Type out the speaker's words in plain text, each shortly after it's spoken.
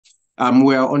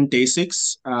We are on day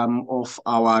 6 of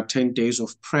our 10 days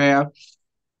of prayer,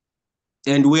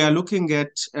 and we are looking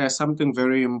at something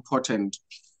very important.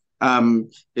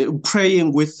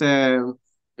 Praying with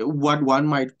what one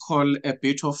might call a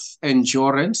bit of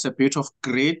endurance, a bit of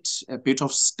grit, a bit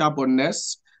of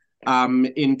stubbornness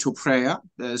into prayer,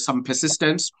 some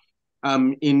persistence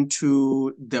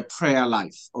into the prayer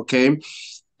life. Okay.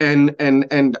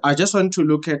 And I just want to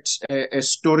look at a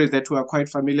story that we are quite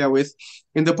familiar with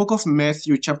in the book of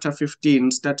Matthew, chapter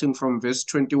 15, starting from verse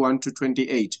 21 to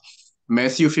 28.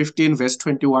 Matthew 15, verse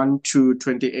 21 to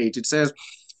 28. It says,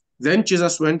 "Then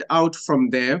Jesus went out from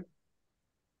there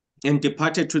and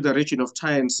departed to the region of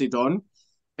Tyre and Sidon.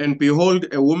 And behold,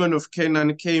 a woman of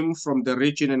Canaan came from the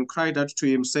region and cried out to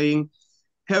him, saying,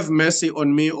 'Have mercy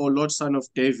on me, O Lord, son of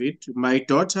David. My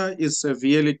daughter is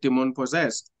severely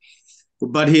demon-possessed.'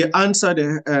 But he answered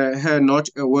her not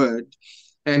a word.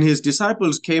 And his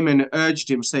disciples came and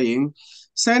urged him, saying,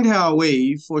 'Send her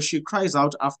away, for she cries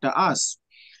out after us.'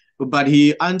 But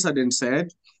he answered and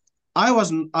said, I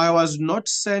was not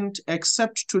sent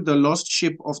except to the lost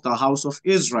sheep of the house of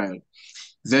Israel."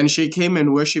 Then she came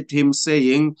and worshipped him,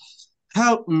 saying,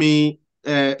 "Help me,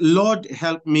 Lord,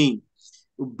 help me."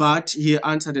 But he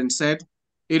answered and said,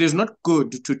 "It is not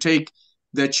good to take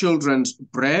the children's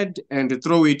bread and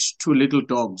throw it to little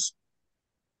dogs."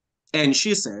 And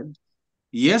she said,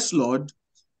 "Yes, Lord,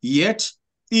 yet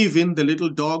even the little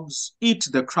dogs eat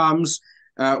the crumbs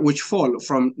which fall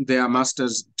from their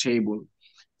master's table."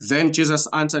 Then Jesus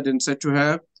answered and said to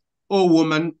her, "O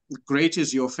woman, great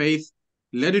is your faith.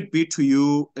 Let it be to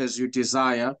you as you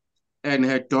desire." And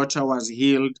her daughter was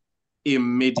healed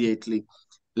immediately.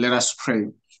 Let us pray.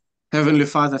 Heavenly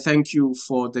Father, thank you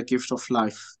for the gift of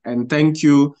life, and thank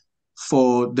you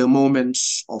for the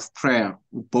moments of prayer,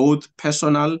 both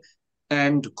personal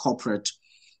and corporate.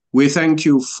 We thank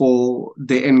you for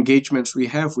the engagements we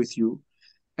have with you.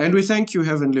 And we thank you,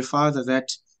 Heavenly Father, that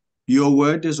your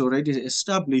word is already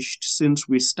established since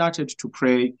we started to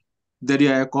pray, that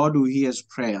you are a God who hears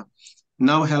prayer.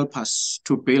 Now help us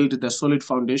to build the solid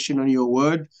foundation on your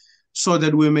word so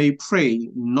that we may pray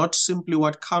not simply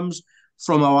what comes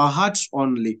from our hearts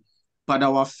only, but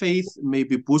our faith may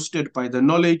be boosted by the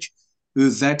knowledge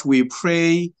that we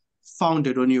pray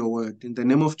founded on your word. In the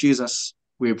name of Jesus,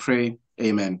 we pray.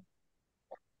 Amen.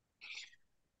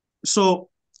 So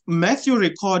Matthew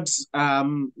records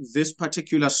this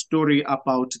particular story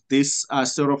about this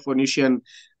Syrophoenician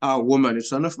woman.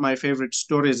 It's one of my favorite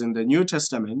stories in the New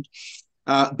Testament.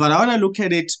 But I want to look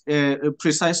at it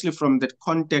precisely from the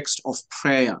context of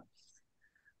prayer.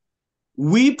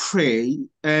 We pray,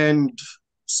 and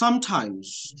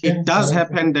sometimes it does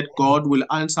happen that God will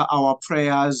answer our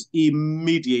prayers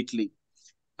immediately.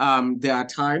 There are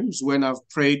times when I've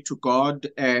prayed to God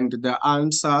and the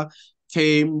answer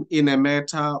came in a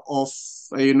matter of,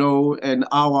 an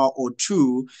hour or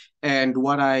two, and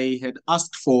what I had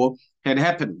asked for had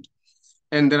happened.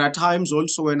 And there are times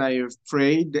also when I have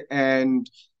prayed and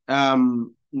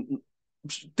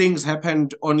things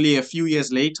happened only a few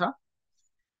years later.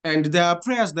 And there are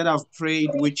prayers that I've prayed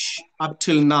which up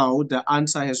till now, the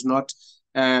answer has not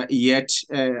yet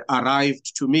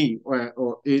arrived to me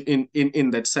or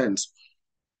in that sense.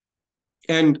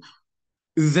 And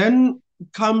then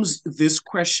comes this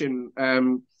question,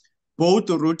 both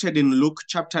rooted in Luke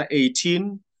chapter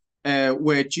 18,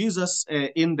 where Jesus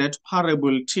in that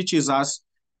parable teaches us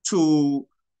to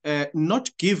not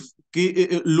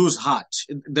lose heart.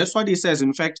 That's what he says.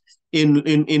 In fact, in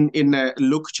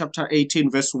Luke chapter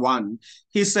 18, verse 1,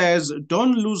 he says,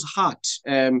 "Don't lose heart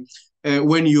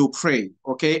when you pray."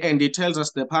 Okay. And he tells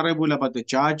us the parable about the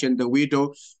judge and the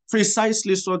widow,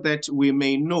 precisely so that we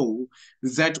may know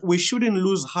that we shouldn't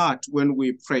lose heart when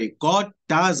we pray. God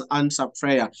does answer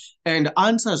prayer and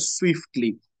answers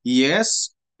swiftly. Yes,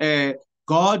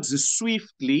 God's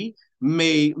swiftly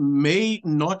may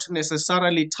not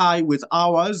necessarily tie with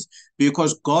ours,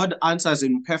 because God answers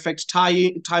in perfect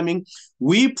timing.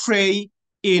 We pray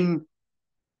in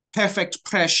perfect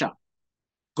pressure.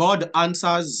 God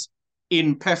answers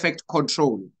in perfect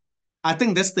control. I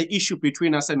think that's the issue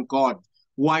between us and God,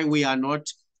 why we are not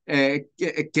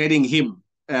getting him.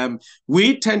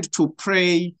 We tend to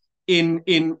pray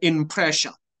in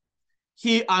pressure.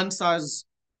 He answers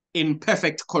in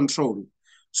perfect control.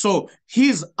 So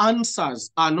his answers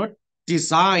are not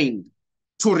designed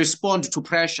to respond to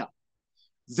pressure.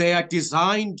 They are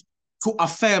designed to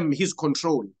affirm his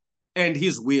control and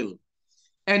his will.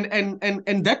 And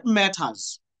that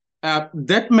matters.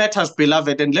 That matters,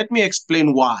 beloved. And let me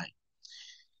explain why.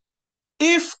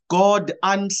 If God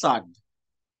answered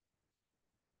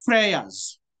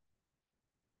prayers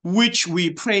which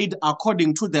we prayed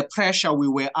according to the pressure we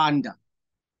were under.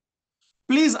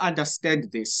 Please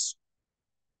understand this.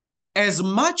 As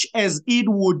much as it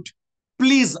would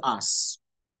please us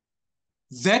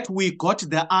that we got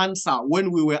the answer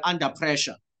when we were under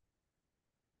pressure,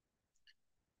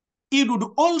 it would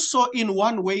also in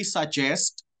one way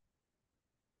suggest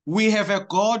we have a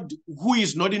God who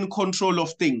is not in control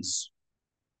of things,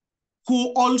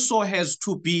 who also has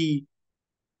to be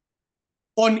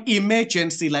on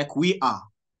emergency like we are.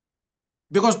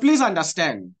 Because please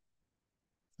understand,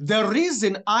 the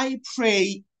reason I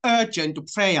pray urgent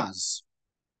prayers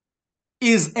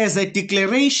is as a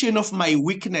declaration of my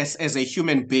weakness as a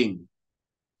human being.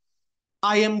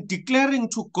 I am declaring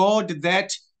to God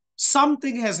that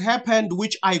something has happened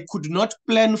which I could not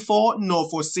plan for nor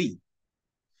foresee.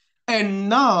 And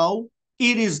now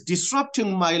it is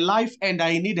disrupting my life and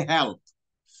I need help.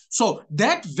 So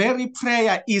that very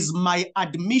prayer is my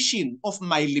admission of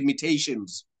my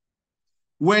limitations.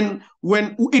 When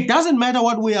it doesn't matter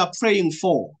what we are praying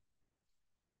for,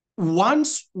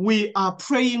 once we are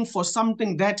praying for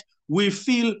something that we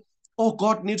feel, oh,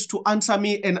 God needs to answer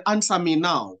me and answer me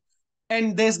now.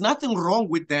 And there's nothing wrong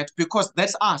with that because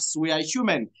that's us. We are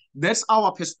human. That's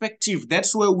our perspective.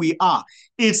 That's where we are.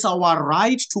 It's our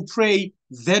right to pray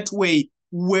that way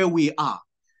where we are.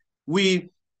 We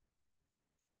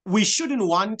shouldn't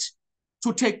want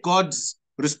to take God's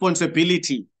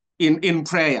responsibility in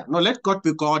prayer. No, let God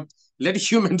be God. Let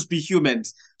humans be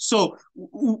humans. So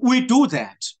we do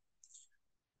that.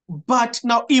 But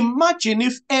now imagine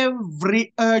if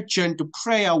every urgent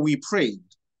prayer we prayed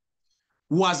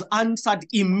was answered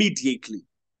immediately.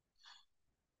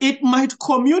 It might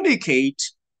communicate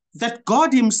that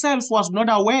God himself was not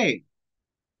aware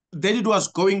that it was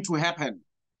going to happen.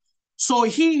 So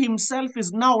he himself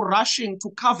is now rushing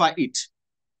to cover it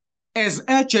as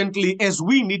urgently as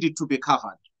we need it to be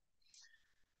covered.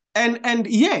 And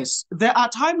yes, there are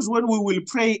times when we will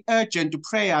pray urgent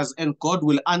prayers and God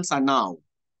will answer now.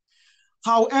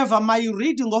 However, my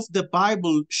reading of the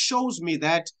Bible shows me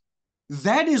that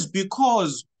is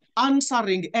because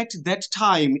answering at that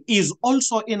time is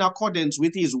also in accordance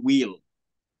with his will.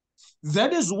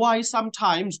 That is why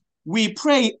sometimes we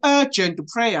pray urgent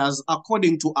prayers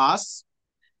according to us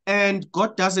and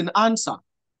God doesn't answer.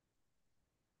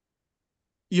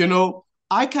 You know,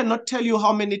 I cannot tell you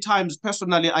how many times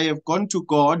personally I have gone to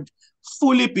God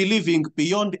fully believing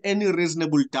beyond any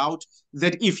reasonable doubt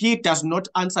that if he does not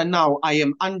answer now, I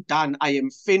am undone, I am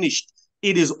finished,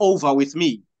 it is over with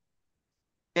me.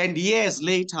 And years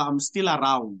later, I'm still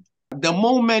around. The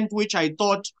moment which I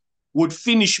thought would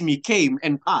finish me came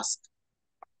and passed.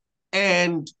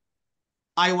 And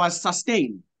I was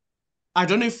sustained. I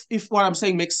don't know if what I'm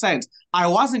saying makes sense. I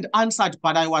wasn't answered,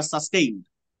 but I was sustained.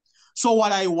 So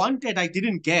what I wanted, I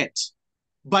didn't get.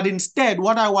 But instead,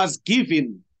 what I was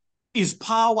given is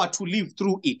power to live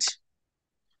through it.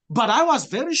 But I was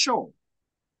very sure,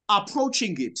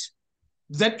 approaching it,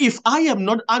 that if I am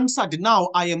not answered now,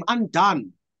 I am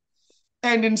undone.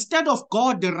 And instead of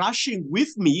God rushing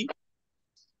with me,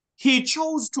 he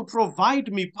chose to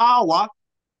provide me power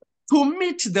to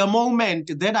meet the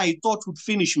moment that I thought would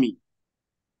finish me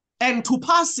and to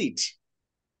pass it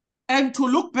and to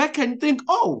look back and think,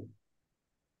 oh,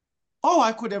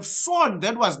 I could have sworn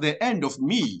that was the end of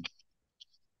me.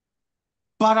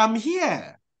 But I'm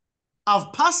here.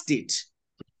 I've passed it.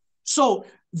 So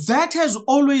that has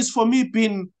always for me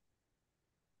been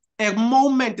a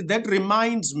moment that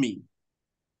reminds me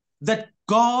that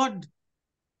God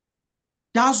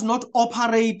does not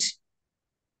operate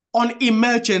on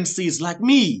emergencies like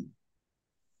me.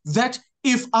 That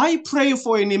if I pray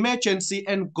for an emergency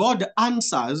and God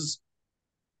answers,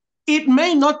 it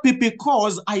may not be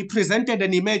because I presented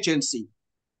an emergency,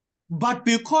 but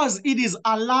because it is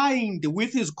aligned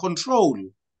with his control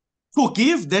to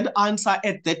give that answer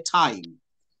at that time.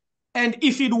 And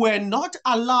if it were not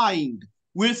aligned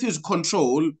with his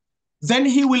control, then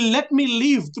he will let me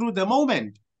live through the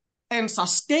moment and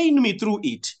sustain me through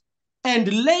it.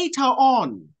 And later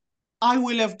on, I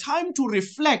will have time to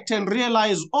reflect and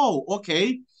realize, oh,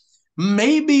 okay,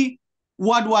 maybe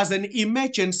what was an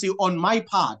emergency on my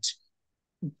part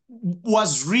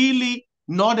was really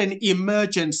not an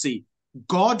emergency.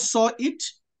 God saw it,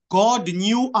 God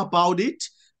knew about it,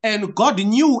 and God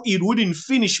knew it wouldn't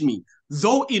finish me.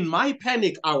 Though in my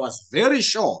panic, I was very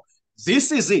sure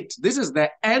this is it. This is the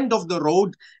end of the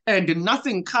road and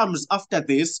nothing comes after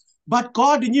this. But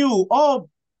God knew, oh,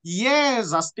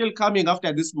 years are still coming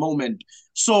after this moment.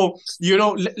 So,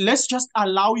 let's just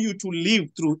allow you to live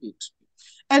through it.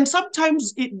 And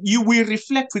sometimes we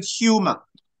reflect with humor,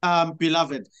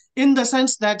 beloved, in the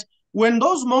sense that when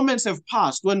those moments have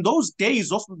passed, when those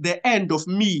days of the end of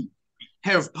me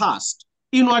have passed,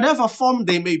 in whatever form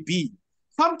they may be,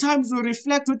 sometimes we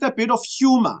reflect with a bit of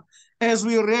humor as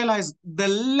we realize the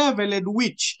level at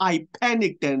which I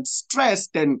panicked and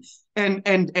stressed and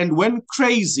went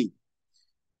crazy.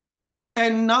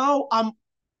 And now I'm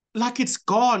like, it's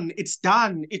gone, it's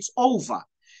done, it's over.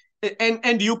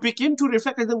 And you begin to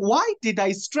reflect and think, why did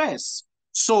I stress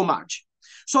so much?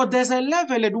 So there's a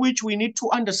level at which we need to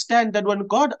understand that when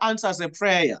God answers a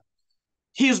prayer,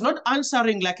 He's not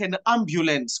answering like an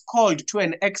ambulance called to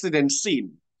an accident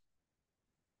scene.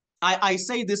 I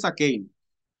say this again.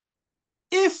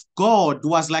 If God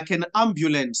was like an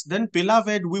ambulance, then,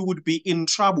 beloved, we would be in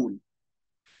trouble,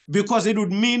 because it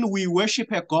would mean we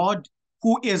worship a God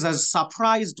who is as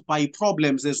surprised by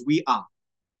problems as we are.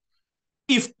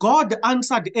 If God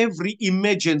answered every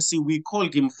emergency we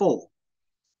called him for,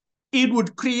 it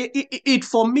would create, it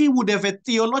for me would have a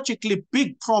theologically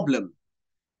big problem.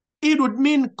 It would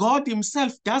mean God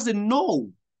himself doesn't know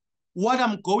what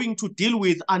I'm going to deal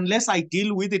with unless I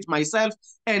deal with it myself,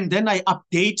 and then I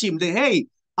update him that, hey,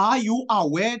 are you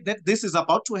aware that this is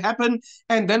about to happen?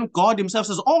 And then God himself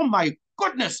says, oh my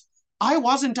goodness, I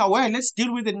wasn't aware. Let's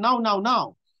deal with it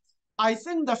now. I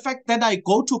think the fact that I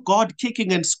go to God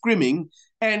kicking and screaming,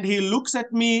 and he looks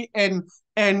at me and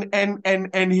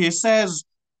he says,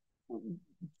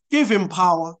 give him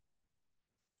power,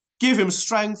 give him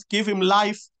strength, give him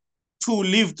life to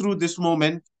live through this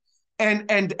moment.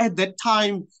 And at that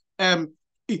time,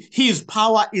 his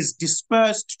power is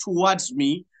dispersed towards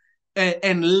me,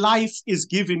 and life is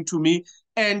given to me.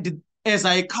 And as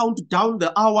I count down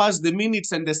the hours, the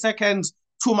minutes, and the seconds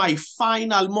to my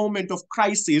final moment of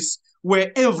crisis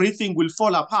where everything will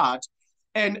fall apart,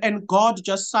 and God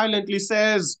just silently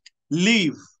says,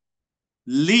 live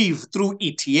through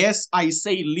it. Yes, I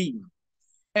say live.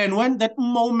 And when that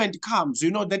moment comes,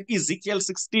 you know, that Ezekiel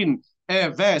 16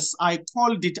 verse, I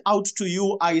called it out to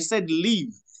you. I said,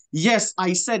 leave. Yes,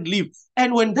 I said, leave.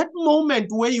 And when that moment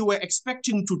where you were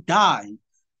expecting to die,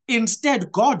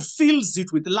 instead, God fills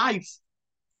it with life.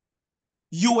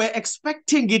 You were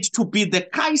expecting it to be the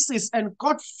crisis, and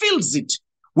God fills it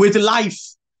with life.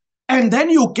 And then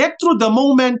you get through the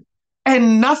moment,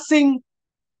 and nothing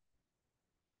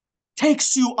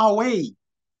takes you away.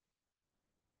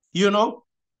 You know,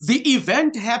 the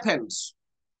event happens.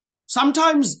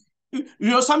 Sometimes,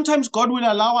 sometimes God will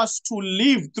allow us to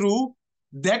live through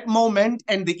that moment,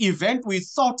 and the event we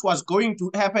thought was going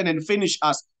to happen and finish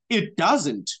us, it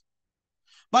doesn't.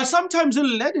 But sometimes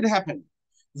he'll let it happen.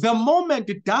 The moment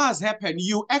it does happen,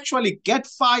 you actually get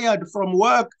fired from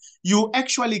work, you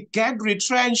actually get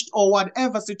retrenched, or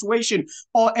whatever situation,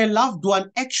 or a loved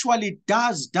one actually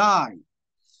does die.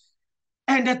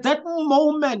 And at that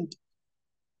moment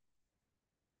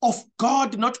of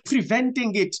God not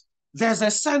preventing it, there's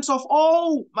a sense of,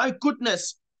 oh my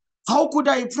goodness, how could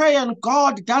I pray and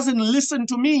God doesn't listen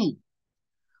to me?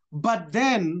 But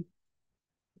then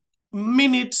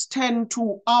minutes turn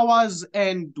to hours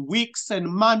and weeks and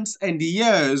months and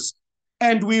years,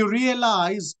 and we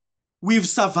realize we've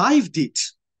survived it.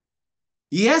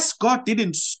 Yes, God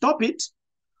didn't stop it,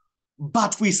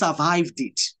 but we survived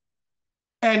it.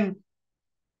 And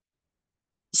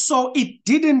so it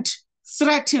didn't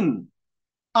threaten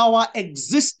our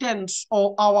existence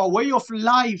or our way of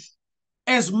life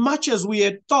as much as we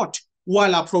had thought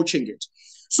while approaching it.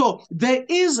 So there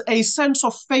is a sense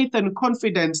of faith and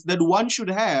confidence that one should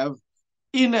have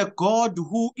in a God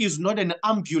who is not an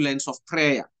ambulance of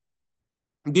prayer,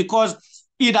 because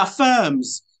it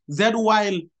affirms that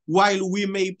while we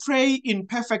may pray in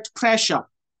perfect pressure,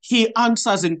 he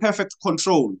answers in perfect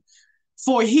control.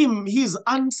 For him, his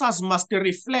answers must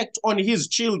reflect on his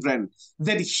children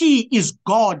that he is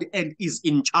God and is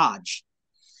in charge.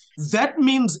 That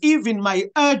means even my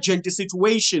urgent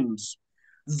situations,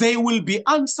 they will be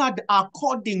answered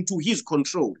according to his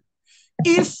control.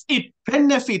 If it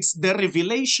benefits the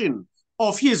revelation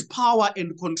of his power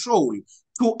and control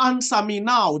to answer me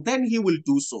now, then he will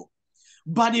do so.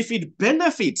 But if it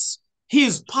benefits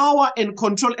his power and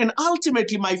control, and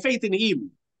ultimately my faith in him,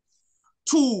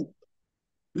 to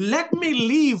let me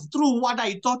live through what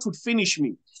I thought would finish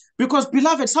me. Because,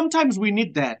 beloved, sometimes we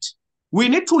need that. We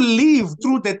need to live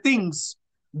through the things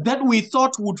that we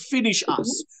thought would finish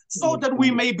us, so that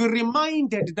we may be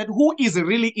reminded that who is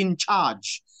really in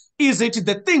charge. Is it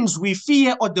the things we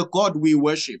fear or the God we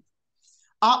worship?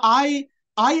 I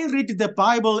read the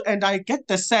Bible and I get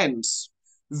the sense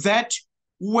that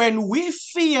when we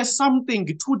fear something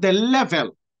to the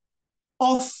level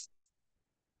of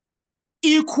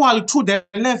equal to the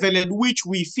level at which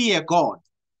we fear God,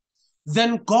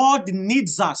 then God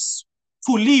needs us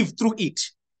to live through it,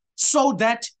 so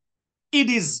that it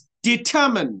is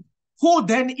determined who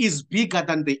then is bigger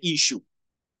than the issue.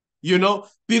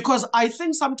 Because I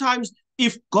think sometimes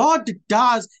if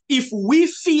we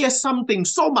fear something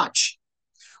so much,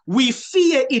 we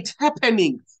fear it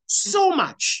happening so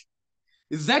much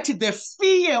that the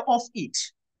fear of it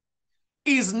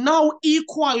is now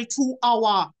equal to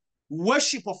our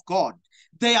worship of God.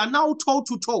 They are now toe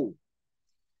to toe.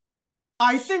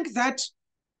 I think that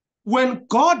when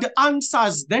God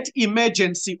answers that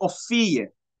emergency of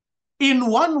fear, in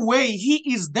one way,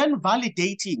 he is then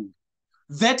validating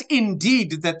that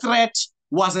indeed the threat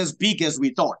was as big as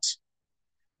we thought.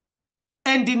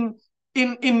 And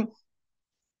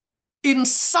in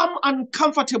some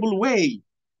uncomfortable way,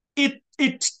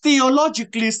 it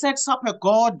theologically sets up a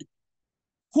God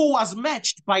who was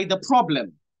matched by the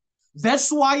problem.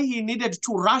 That's why he needed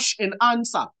to rush and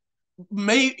answer.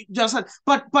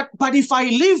 But if I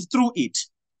live through it,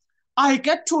 I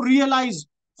get to realize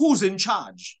who's in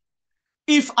charge.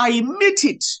 If I meet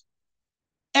it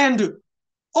and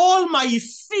all my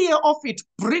fear of it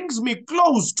brings me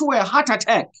close to a heart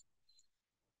attack,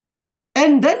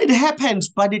 and then it happens,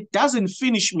 but it doesn't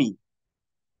finish me,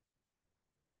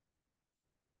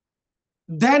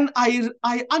 then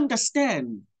I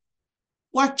understand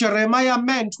what Jeremiah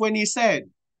meant when he said,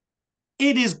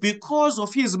 it is because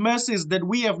of his mercies that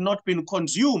we have not been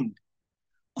consumed.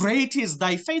 Great is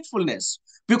thy faithfulness.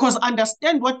 Because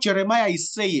understand what Jeremiah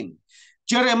is saying.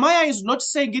 Jeremiah is not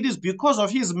saying it is because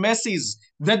of his mercies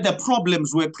that the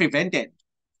problems were prevented.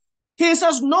 He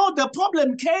says, no, the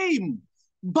problem came,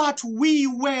 but we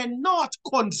were not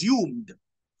consumed.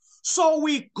 So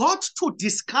we got to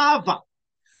discover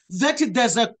that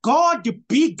there's a God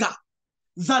bigger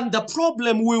than the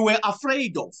problem we were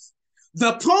afraid of.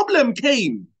 The problem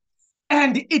came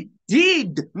and it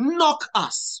did knock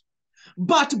us,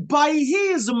 but by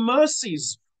his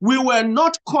mercies, we were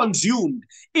not consumed.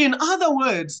 In other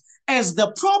words, as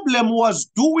the problem was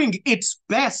doing its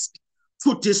best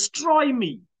to destroy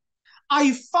me,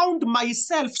 I found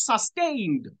myself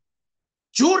sustained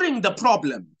during the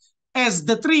problem as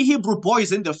the 3 Hebrew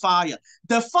boys in the fire.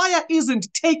 The fire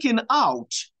isn't taken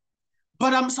out,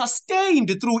 but I'm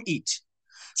sustained through it,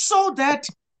 so that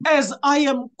as I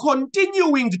am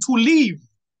continuing to live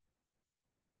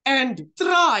and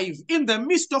thrive in the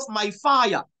midst of my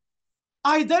fire,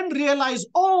 I then realize,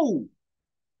 oh,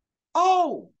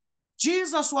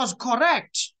 Jesus was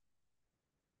correct.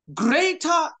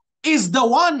 Greater is the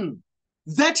one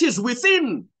that is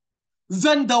within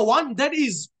than the one that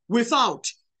is without.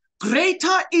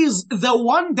 Greater is the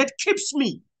one that keeps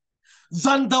me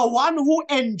than the one who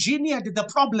engineered the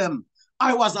problem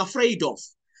I was afraid of.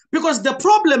 Because the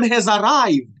problem has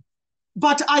arrived,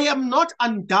 but I am not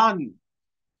undone.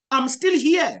 I'm still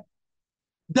here.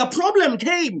 The problem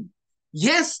came.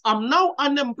 Yes, I'm now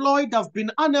unemployed. I've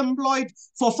been unemployed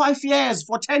for 5 years,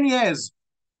 for 10 years.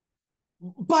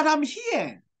 But I'm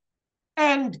here.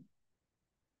 And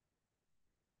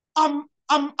I'm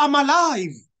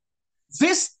alive.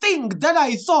 This thing that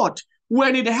I thought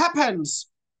when it happens,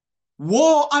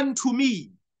 woe unto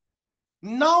me.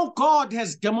 Now God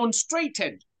has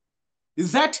demonstrated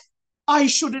that I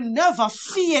should never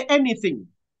fear anything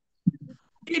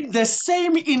in the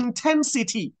same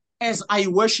intensity as I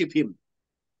worship him.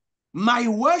 My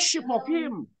worship of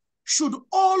him should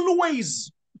always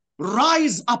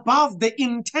rise above the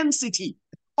intensity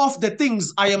of the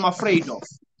things I am afraid of.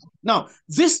 Now,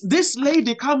 this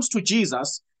lady comes to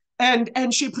Jesus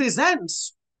and she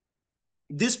presents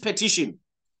this petition.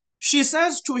 She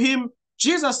says to him,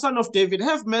 Jesus, son of David,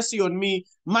 have mercy on me.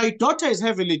 My daughter is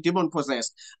heavily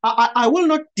demon-possessed. I will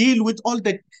not deal with all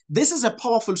that. This is a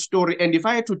powerful story, and if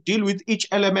I had to deal with each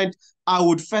element, I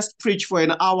would first preach for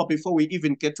an hour before we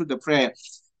even get to the prayer.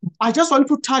 I just want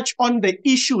to touch on the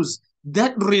issues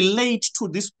that relate to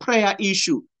this prayer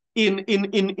issue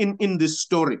in this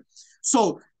story.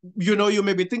 So, you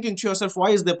may be thinking to yourself,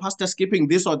 why is the pastor skipping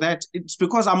this or that? It's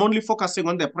because I'm only focusing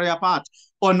on the prayer part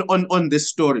on this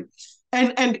story.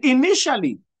 And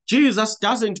initially, Jesus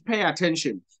doesn't pay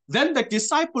attention. Then the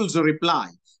disciples reply.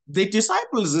 The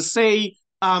disciples say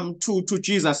to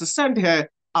Jesus, send her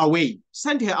away.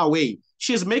 Send her away.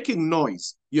 She's making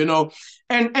noise,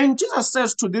 And Jesus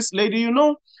says to this lady,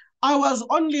 I was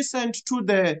only sent to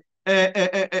the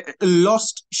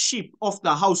lost sheep of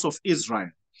the house of Israel.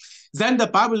 Then the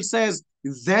Bible says,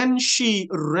 then she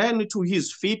ran to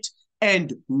his feet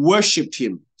and worshipped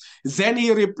him. Then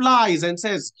he replies and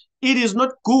says, it is not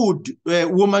good,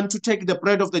 woman, to take the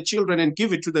bread of the children and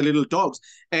give it to the little dogs.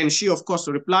 And she, of course,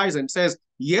 replies and says,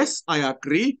 yes, I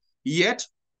agree. Yet,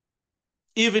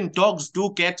 even dogs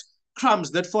do get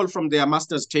crumbs that fall from their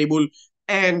master's table.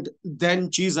 And then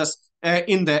Jesus,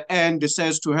 in the end,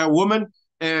 says to her, woman,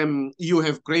 you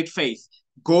have great faith.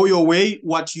 Go your way.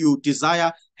 What you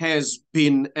desire has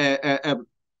been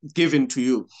given to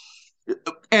you.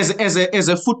 As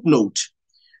a footnote,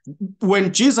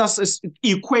 when Jesus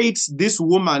equates this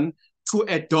woman to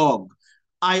a dog,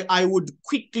 I would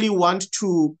quickly want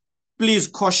to please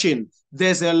caution,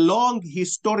 there's a long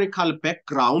historical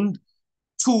background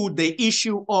to the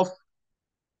issue of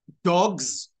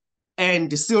dogs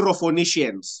and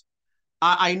Syrophoenicians.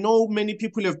 I know many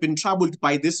people have been troubled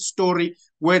by this story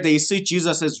where they see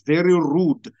Jesus as very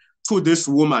rude to this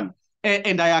woman.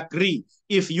 And I agree.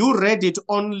 If you read it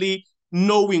only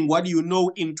knowing what you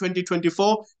know in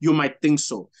 2024, you might think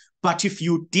so. But if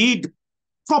you did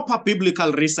proper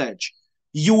biblical research,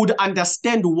 you would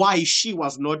understand why she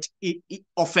was not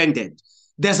offended.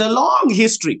 There's a long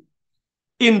history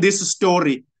in this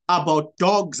story about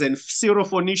dogs and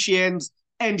Syrophoenicians,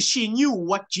 and she knew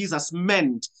what Jesus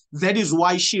meant. That is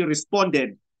why she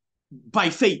responded by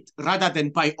faith rather than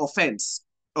by offense.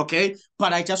 Okay,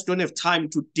 but I just don't have time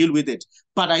to deal with it.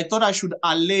 But I thought I should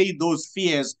allay those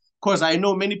fears because I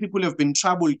know many people have been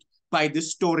troubled by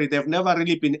this story. They've never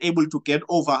really been able to get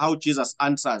over how Jesus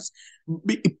answers.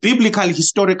 Biblical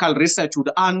historical research would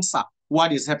answer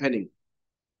what is happening.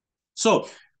 So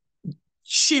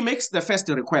she makes the first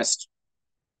request.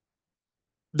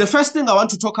 The first thing I want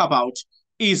to talk about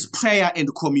is prayer and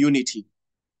community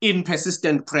in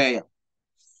persistent prayer.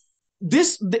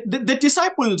 The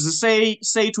disciples say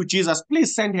to Jesus,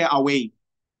 please send her away.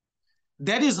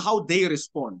 That is how they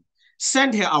respond.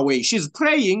 Send her away. She's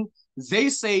praying. They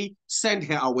say, send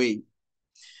her away.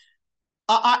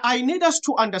 I need us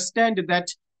to understand that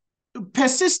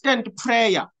persistent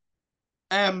prayer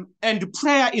and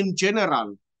prayer in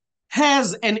general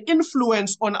has an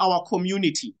influence on our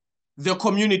community, the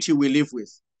community we live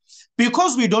with.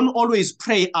 Because we don't always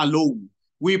pray alone.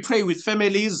 We pray with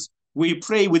families. We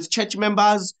pray with church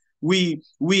members. We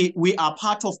are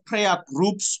part of prayer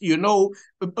groups,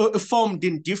 formed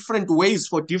in different ways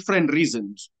for different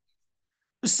reasons.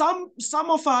 Some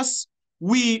of us,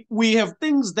 we have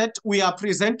things that we are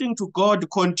presenting to God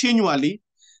continually.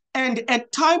 And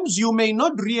at times you may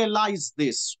not realize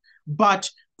this, but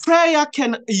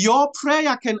your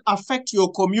prayer can affect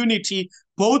your community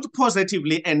both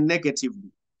positively and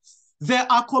negatively. There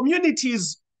are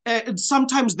communities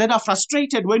sometimes that are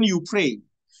frustrated when you pray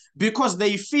because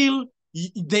they feel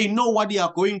they know what you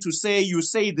are going to say. You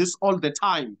say this all the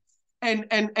time.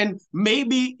 And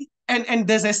maybe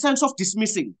there's a sense of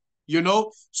dismissing,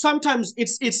 Sometimes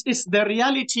it's the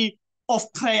reality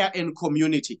of prayer and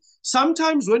community.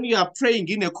 Sometimes when you are praying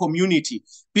in a community,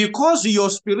 because your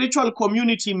spiritual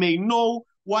community may know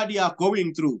what you are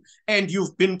going through and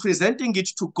you've been presenting it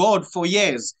to God for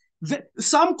years,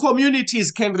 some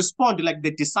communities can respond like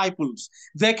the disciples.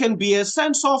 There can be a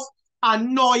sense of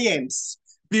annoyance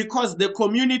because the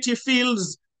community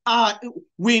feels,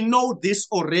 we know this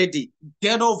already.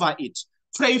 Get over it.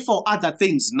 Pray for other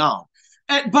things now.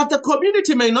 But the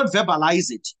community may not verbalize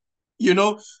it.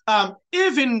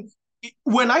 Even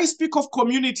when I speak of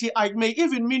community, I may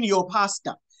even mean your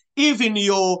pastor, even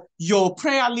your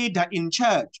prayer leader in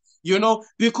church,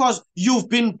 because you've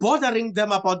been bothering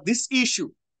them about this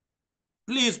issue.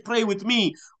 Please pray with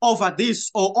me over this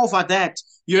or over that,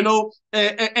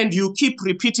 and you keep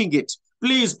repeating it.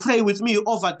 Please pray with me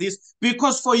over this,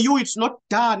 because for you, it's not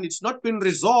done. It's not been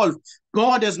resolved.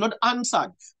 God has not answered.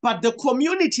 But the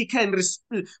community can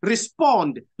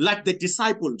respond like the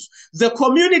disciples. The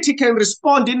community can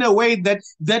respond in a way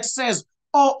that says,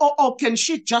 oh, can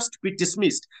she just be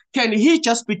dismissed? Can he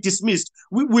just be dismissed?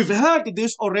 We've heard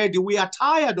this already. We are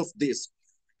tired of this.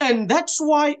 And that's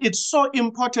why it's so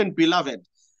important, beloved.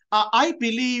 I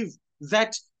believe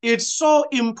that it's so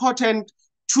important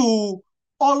to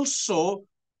also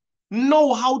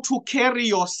know how to carry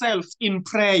yourself in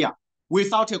prayer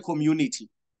without a community.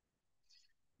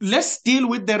 Let's deal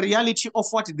with the reality of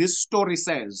what this story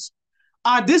says.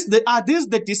 Are these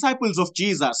the disciples of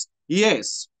Jesus?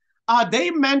 Yes. Are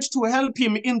they meant to help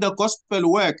him in the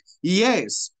gospel work?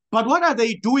 Yes. But what are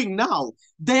they doing now?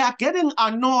 They are getting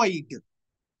annoyed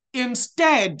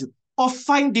instead of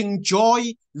finding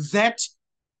joy that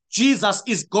Jesus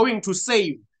is going to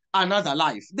save another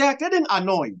life. They are getting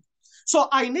annoyed. So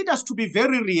I need us to be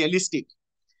very realistic.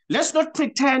 Let's not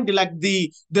pretend like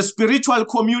the spiritual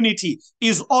community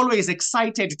is always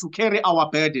excited to carry our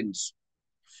burdens.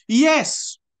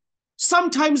 Yes,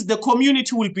 sometimes the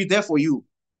community will be there for you.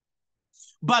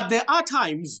 But there are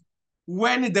times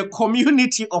when the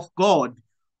community of God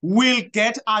will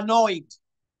get annoyed.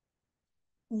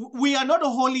 we are not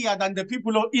holier than the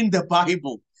people in the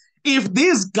Bible. If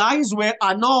these guys were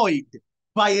annoyed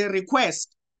by a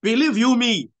request, believe you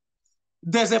me,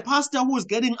 there's a pastor who's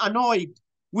getting annoyed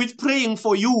with praying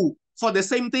for you for the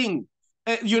same thing.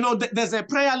 There's a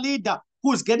prayer leader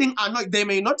who's getting annoyed. They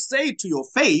may not say it to your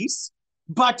face,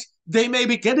 but they may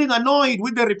be getting annoyed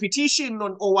with the repetition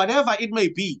or whatever it may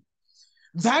be.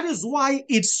 That is why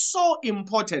it's so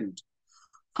important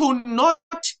to not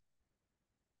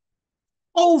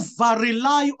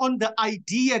over-rely on the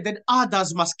idea that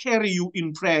others must carry you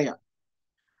in prayer.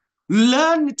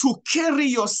 Learn to carry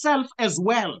yourself as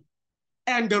well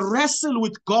and wrestle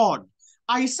with God.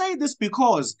 I say this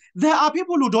because there are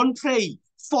people who don't pray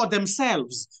for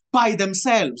themselves, by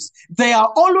themselves. They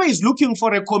are always looking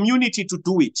for a community to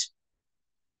do it.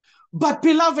 But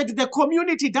beloved, the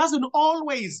community doesn't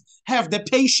always have the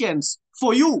patience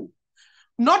for you.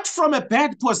 Not from a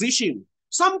bad position.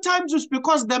 Sometimes it's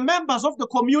because the members of the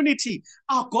community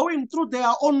are going through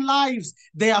their own lives.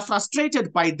 They are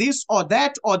frustrated by this or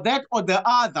that or that or the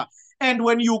other. And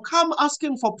when you come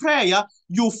asking for prayer,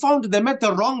 you found them at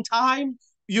the wrong time.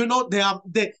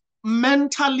 They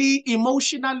mentally,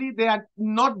 emotionally, they are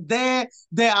not there.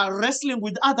 They are wrestling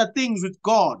with other things with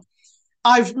God.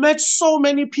 I've met so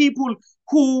many people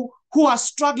who are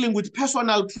struggling with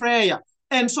personal prayer.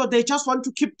 And so they just want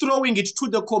to keep throwing it to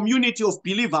the community of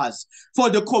believers for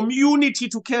the community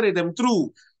to carry them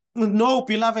through. No,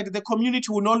 beloved, the community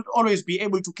will not always be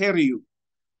able to carry you.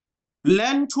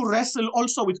 Learn to wrestle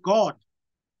also with God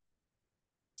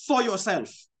for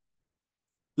yourself.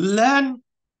 Learn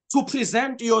to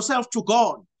present yourself to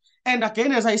God. And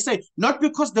again, as I say, not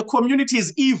because the community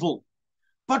is evil,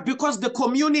 but because the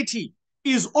community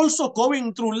is also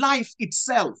going through life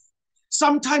itself.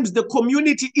 Sometimes the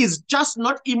community is just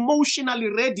not emotionally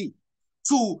ready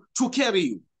to carry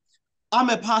you. I'm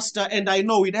a pastor and I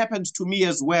know it happens to me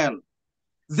as well.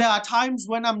 There are times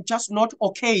when I'm just not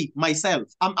okay myself.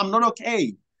 I'm not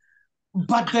okay.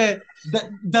 But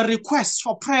the requests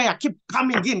for prayer keep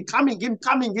coming in.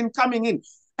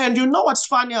 And you know what's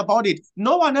funny about it?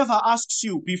 No one ever asks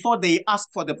you before they ask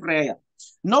for the prayer.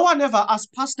 No one ever asks,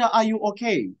 Pastor, are you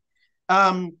okay?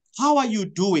 How are you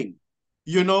doing?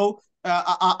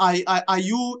 Are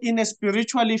you in a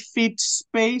spiritually fit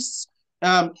space?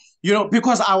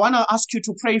 Because I want to ask you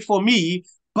to pray for me,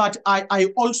 but I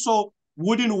also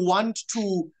wouldn't want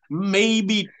to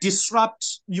maybe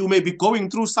disrupt you, maybe going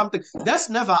through something. That's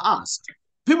never asked.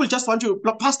 People just want you,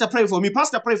 Pastor, pray for me,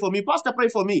 Pastor, pray for me, Pastor, pray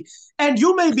for me. And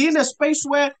you may be in a space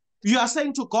where you are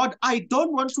saying to God, I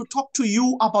don't want to talk to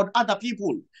you about other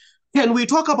people. Can we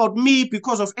talk about me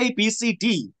because of A, B, C,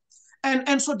 D?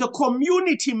 And so the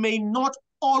community may not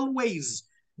always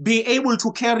be able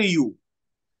to carry you.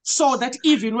 So that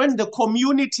even when the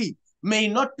community may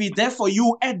not be there for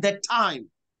you at that time,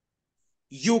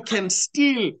 you can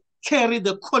still carry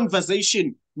the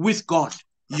conversation with God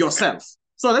yourself.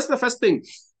 So that's the first thing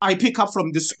I pick up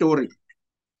from this story,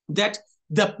 that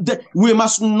we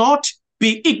must not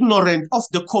be ignorant of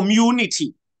the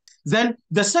community. Then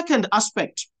the second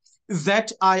aspect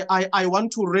that I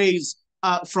want to raise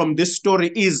from this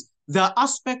story is the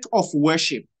aspect of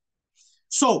worship.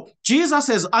 So Jesus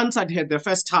has answered her the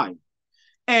first time,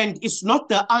 and it's not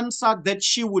the answer that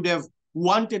she would have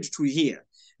wanted to hear.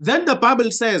 Then the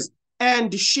Bible says,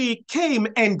 and she came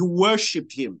and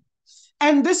worshipped him.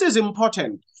 And this is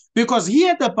important because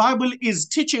here the Bible is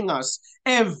teaching us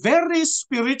a very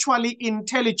spiritually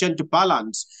intelligent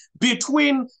balance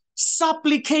between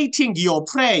supplicating your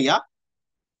prayer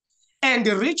and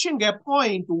reaching a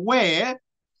point where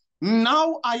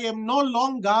now I am no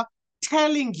longer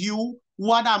telling you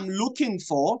what I'm looking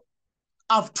for.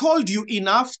 I've told you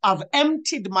enough. I've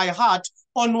emptied my heart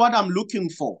on what I'm looking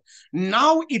for.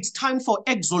 Now it's time for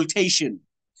exaltation.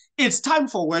 It's time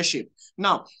for worship.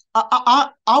 Now, I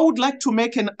would like to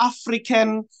make an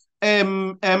African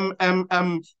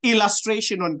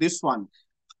illustration on this one.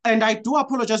 And I do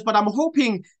apologize, but I'm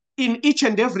hoping in each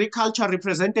and every culture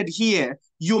represented here,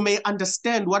 you may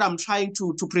understand what I'm trying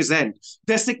to present.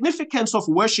 The significance of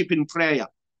worship in prayer.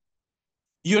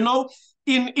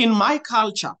 In my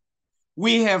culture,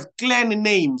 we have clan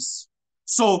names.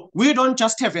 So we don't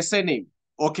just have a surname,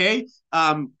 okay?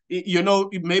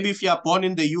 Maybe if you are born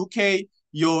in the UK,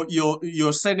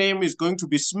 your surname is going to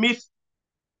be Smith,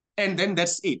 and then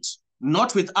that's it.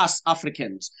 Not with us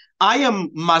Africans. I am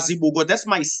Mazibuko, that's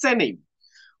my surname.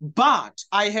 But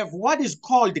I have what is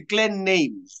called clan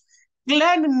names.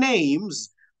 Clan names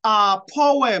are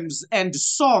poems and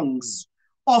songs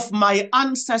of my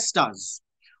ancestors,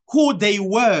 who they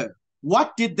were,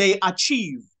 what did they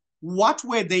achieve, what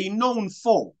were they known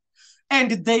for.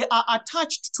 and they are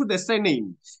attached to the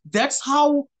surname. That's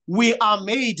how we are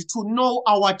made to know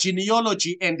our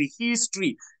genealogy and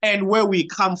history and where we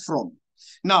come from.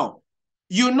 Now,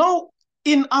 you know,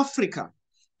 in Africa,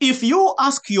 if you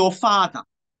ask your father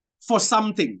for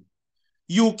something,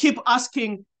 you keep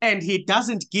asking and he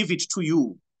doesn't give it to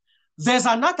you. There's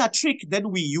another trick that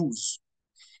we use.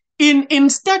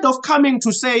 Instead of coming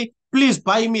to say, please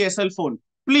buy me a cell phone,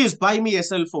 please buy me a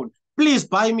cell phone, please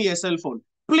buy me a cell phone,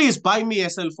 please buy me a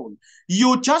cell phone,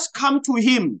 you just come to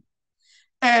him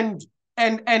and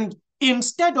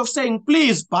instead of saying,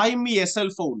 please buy me a cell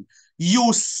phone,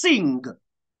 you sing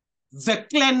the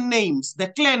clan names, the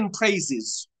clan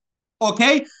praises.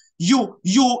 Okay?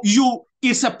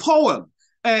 It's a poem.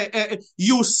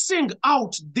 You sing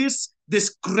out this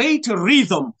great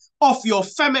rhythm of your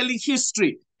family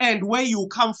history and where you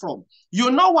come from. You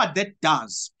know what that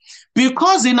does?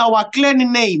 Because in our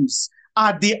clan names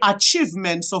are the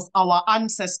achievements of our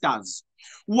ancestors.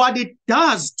 What it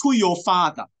does to your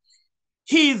father,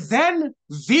 he then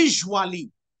visually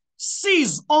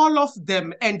sees all of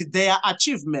them and their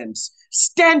achievements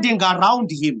standing around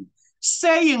him,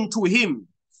 saying to him,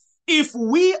 if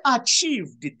we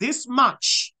achieved this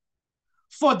much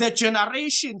for the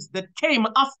generations that came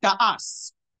after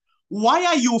us, why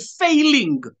are you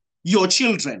failing your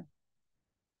children?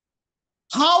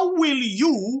 How will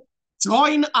you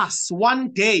join us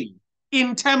one day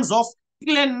in terms of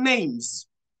clan names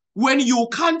when you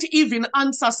can't even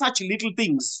answer such little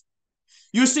things?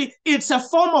 You see, it's a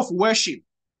form of worship.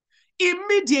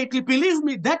 Immediately, believe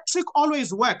me, that trick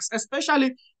always works,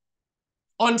 especially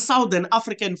on Southern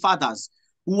African fathers.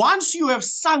 Once you have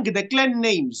sung the clan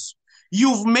names,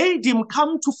 you've made him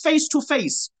come to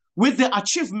face with the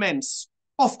achievements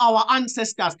of our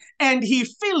ancestors, and he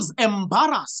feels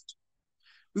embarrassed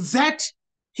that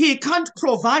he can't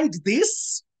provide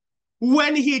this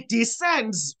when he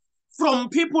descends from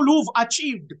people who've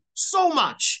achieved so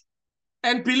much.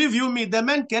 And believe you me, the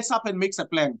man gets up and makes a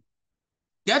plan.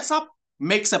 Gets up,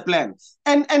 makes a plan.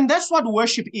 And that's what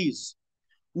worship is.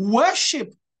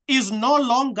 Worship is no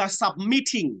longer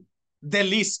submitting the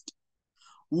list.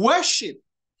 Worship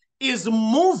is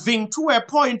moving to a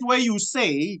point where you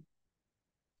say,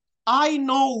 I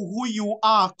know who you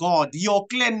are, God, your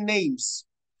clan names.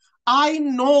 I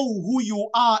know who you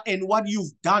are and what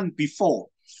you've done before.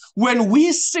 When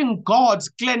we sing God's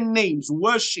clan names,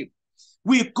 worship,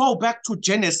 we go back to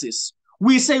Genesis.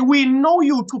 We say, we know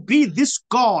you to be this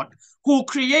God who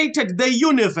created the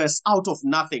universe out of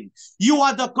nothing. You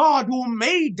are the God who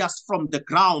made us from the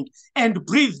ground and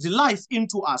breathed life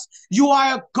into us. You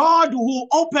are a God who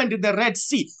opened the Red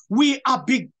Sea. We are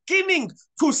beginning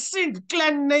to sing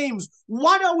clan names.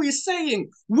 What are we saying?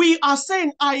 We are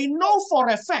saying, I know for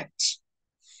a fact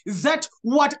that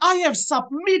what I have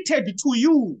submitted to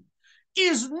you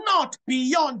is not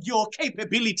beyond your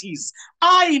capabilities.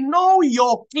 I know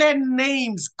your clan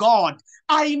names, God.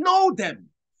 I know them.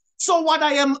 So what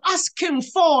I am asking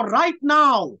for right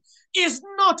now is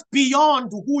not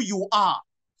beyond who you are.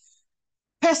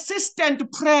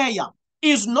 Persistent prayer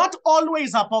is not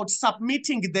always about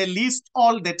submitting the list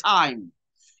all the time.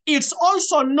 It's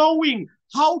also knowing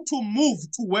how to move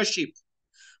to worship.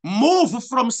 Move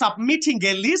from submitting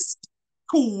a list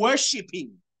to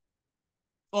worshiping.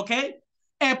 Okay?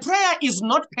 A prayer is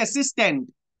not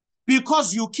persistent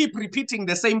because you keep repeating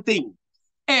the same thing.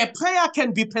 A prayer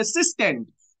can be persistent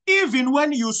even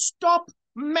when you stop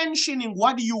mentioning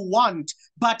what you want,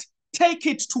 but take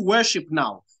it to worship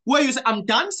now. Where you say, I'm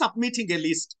done submitting a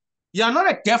list. You're not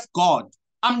a deaf God.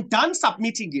 I'm done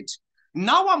submitting it.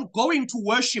 Now I'm going to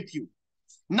worship you.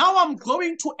 Now I'm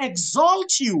going to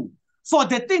exalt you for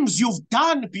the things you've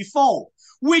done before,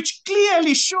 which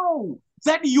clearly show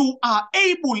that you are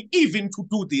able even to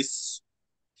do this.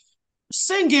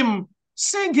 Sing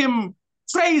him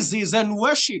praises and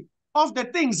worship of the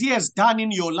things he has done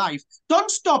in your life.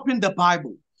 Don't stop in the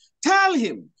Bible. Tell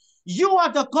him, you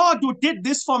are the God who did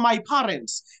this for my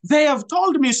parents. They have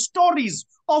told me stories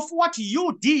of what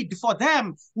you did for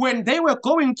them when they were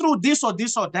going through this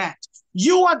or that.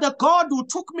 You are the God who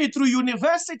took me through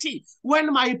university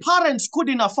when my parents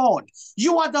couldn't afford.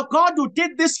 You are the God who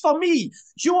did this for me.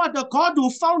 You are the God who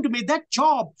found me that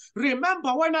job.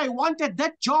 Remember when I wanted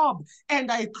that job and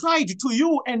I cried to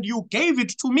you and you gave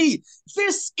it to me.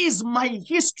 This is my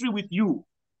history with you.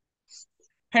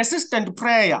 Persistent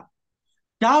prayer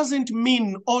doesn't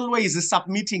mean always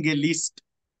submitting a list.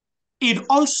 It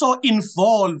also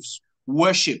involves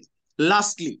worship.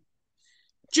 Lastly,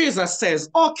 Jesus says,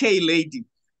 okay, lady,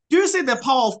 do you see the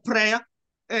power of prayer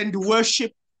and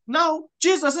worship? Now,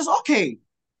 Jesus says, okay,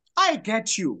 I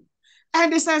get you.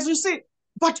 And he says, you see,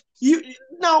 But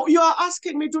now you are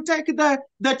asking me to take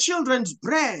the children's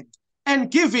bread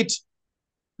and give it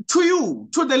to you,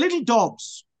 to the little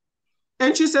dogs.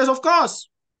 And she says, of course.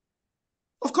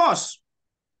 Of course.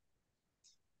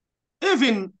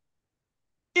 Even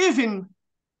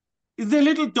the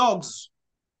little dogs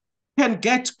can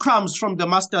get crumbs from the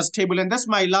master's table. And that's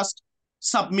my last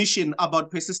submission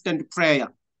about persistent prayer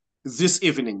this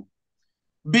evening.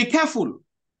 Be careful.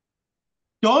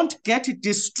 Don't get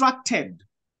distracted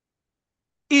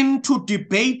into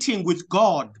debating with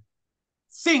God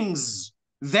things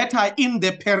that are in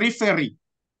the periphery.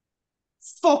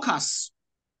 Focus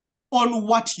on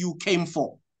what you came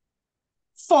for.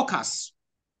 Focus.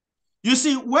 You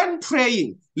see, when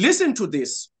praying, listen to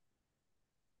this.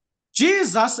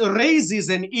 Jesus raises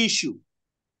an issue.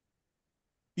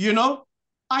 You know,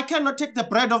 I cannot take the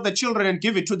bread of the children and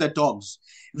give it to the dogs.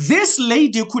 This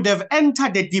lady could have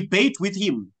entered a debate with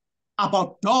him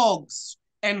about dogs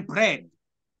and bread.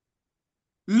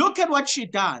 Look at what she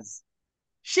does.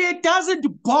 She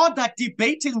doesn't bother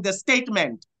debating the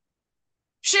statement.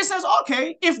 She says,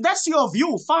 okay, if that's your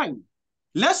view, fine.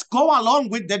 Let's go along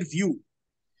with that view.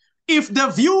 If the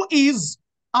view is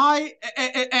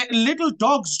little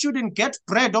dogs shouldn't get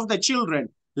bread of the children,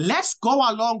 let's go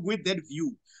along with that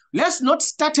view. Let's not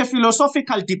start a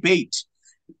philosophical debate.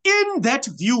 In that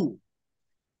view,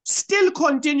 still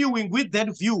continuing with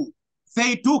that view,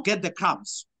 they do get the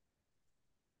crumbs.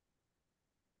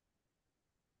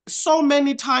 So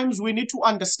many times we need to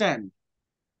understand,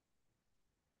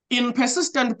 in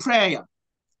persistent prayer,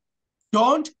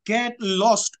 don't get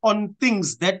lost on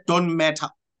things that don't matter.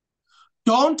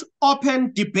 Don't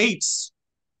open debates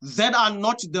that are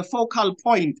not the focal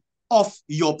point of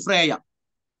your prayer.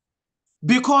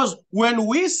 Because when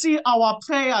we see our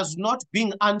prayers not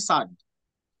being answered,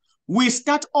 we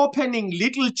start opening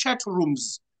little chat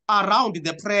rooms around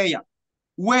the prayer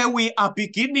where we are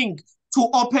beginning to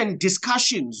open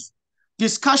discussions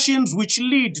which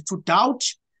lead to doubt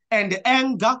and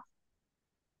anger.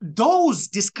 Those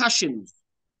discussions,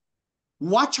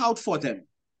 watch out for them.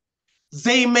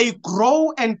 They may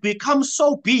grow and become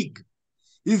so big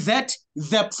that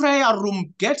the prayer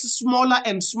room gets smaller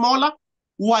and smaller,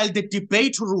 while the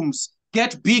debate rooms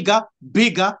get bigger,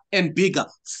 bigger, and bigger.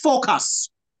 Focus.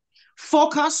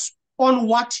 Focus on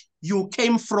what you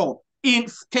came for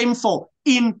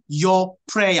in your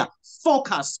prayer.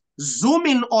 Focus. Zoom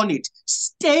in on it.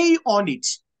 Stay on it.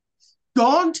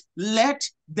 Don't let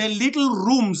the little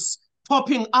rooms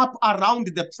popping up around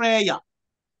the prayer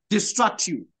distract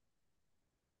you.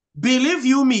 Believe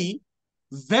you me,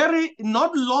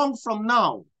 not long from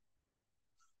now,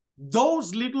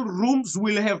 those little rooms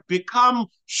will have become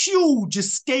huge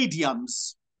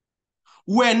stadiums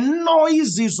where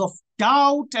noises of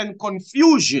doubt and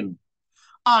confusion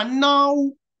are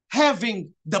now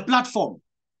having the platform.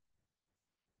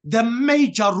 The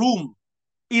major room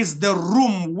is the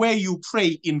room where you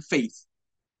pray in faith.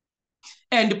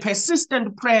 And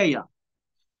persistent prayer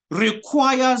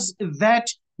requires that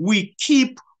we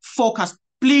keep focused.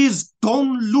 Please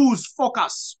don't lose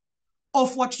focus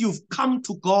of what you've come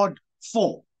to God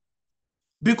for.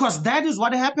 Because that is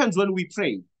what happens when we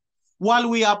pray. While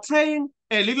we are praying,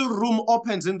 a little room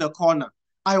opens in the corner.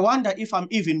 I wonder if I'm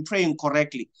even praying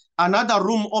correctly. Another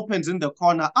room opens in the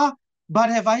corner. But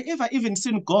have I ever even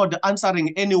seen God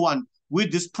answering anyone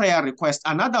with this prayer request?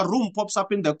 Another room pops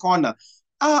up in the corner.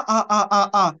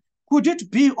 Could it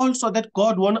be also that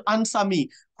God won't answer me,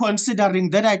 considering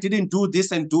that I didn't do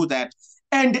this and do that?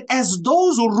 And as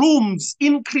those rooms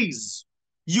increase,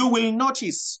 you will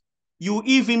notice you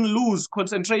even lose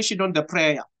concentration on the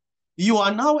prayer. You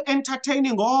are now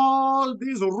entertaining all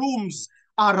these rooms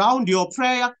around your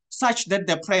prayer such that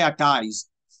the prayer dies.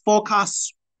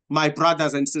 Focus, my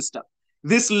brothers and sisters.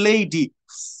 This lady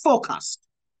focused.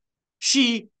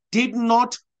 She did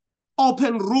not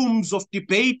open rooms of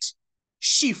debate.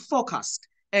 She focused.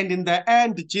 And in the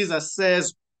end, Jesus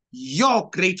says, your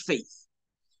great faith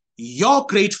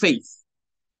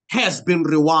has been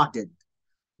rewarded.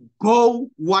 Go,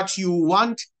 what you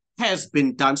want has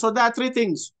been done. So there are three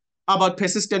things about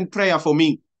persistent prayer for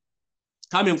me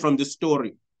coming from this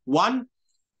story. One,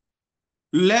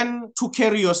 learn to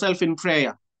carry yourself in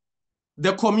prayer.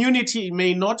 The community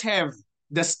may not have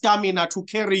the stamina to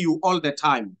carry you all the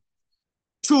time.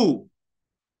 Two,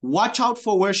 watch out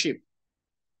for worship.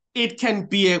 It can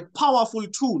be a powerful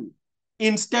tool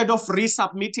instead of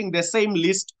resubmitting the same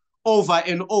list over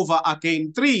and over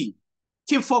again. Three,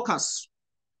 keep focus.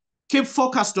 Keep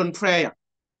focused on prayer.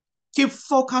 Keep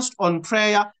focused on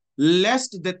prayer,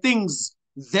 lest the things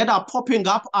that are popping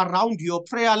up around your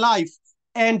prayer life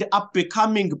end up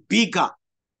becoming bigger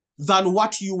than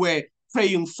what you were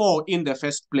praying for in the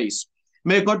first place.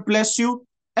 May God bless you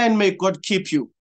and may God keep you.